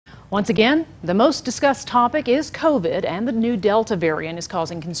Once again, the most discussed topic is COVID, and the new Delta variant is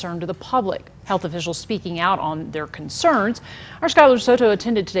causing concern to the public. Health officials speaking out on their concerns. Our Skylar Soto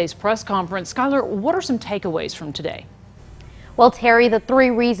attended today's press conference. Skylar, what are some takeaways from today? Well, Terry, the three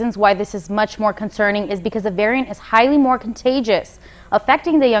reasons why this is much more concerning is because the variant is highly more contagious,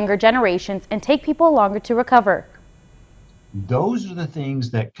 affecting the younger generations and take people longer to recover. Those are the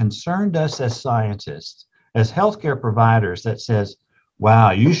things that concerned us as scientists, as healthcare providers, that says,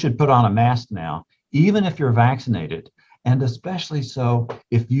 wow, you should put on a mask now, even if you're vaccinated, and especially so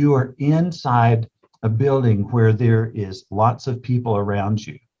if you are inside a building where there is lots of people around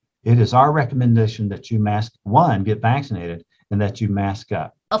you. It is our recommendation that you get vaccinated, and that you mask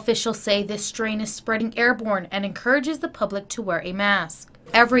up. Officials say this strain is spreading airborne and encourages the public to wear a mask.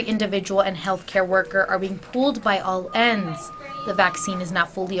 Every individual and healthcare worker are being pulled by all ends. The vaccine is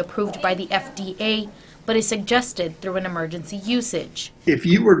not fully approved by the FDA, but is suggested through an emergency usage. If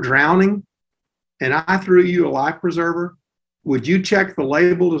you were drowning and I threw you a life preserver, would you check the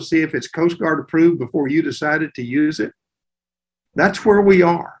label to see if it's Coast Guard approved before you decided to use it? That's where we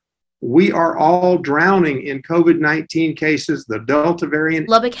are. We are all drowning in COVID-19 cases, the Delta variant.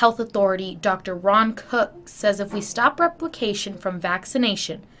 Lubbock Health Authority Dr. Ron Cook says if we stop replication from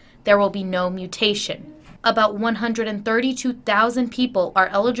vaccination, there will be no mutation. About 132,000 people are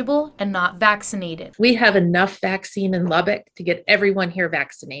eligible and not vaccinated. We have enough vaccine in Lubbock to get everyone here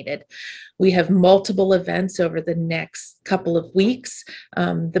vaccinated. We have multiple events over the next couple of weeks.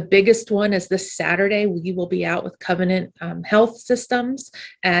 The biggest one is this Saturday. We will be out with Covenant Health Systems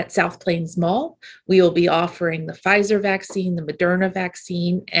at South Plains Mall. We will be offering the Pfizer vaccine, the Moderna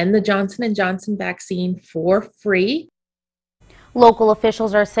vaccine, and the Johnson & Johnson vaccine for free. Local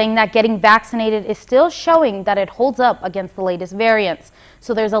officials are saying that getting vaccinated is still showing that it holds up against the latest variants.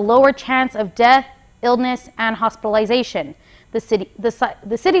 So there's a lower chance of death, illness, and hospitalization.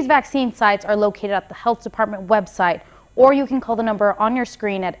 The city's vaccine sites are located at the health department website, or you can call the number on your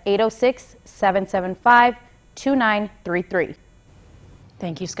screen at 806-775-2933.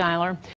 Thank you, Skylar.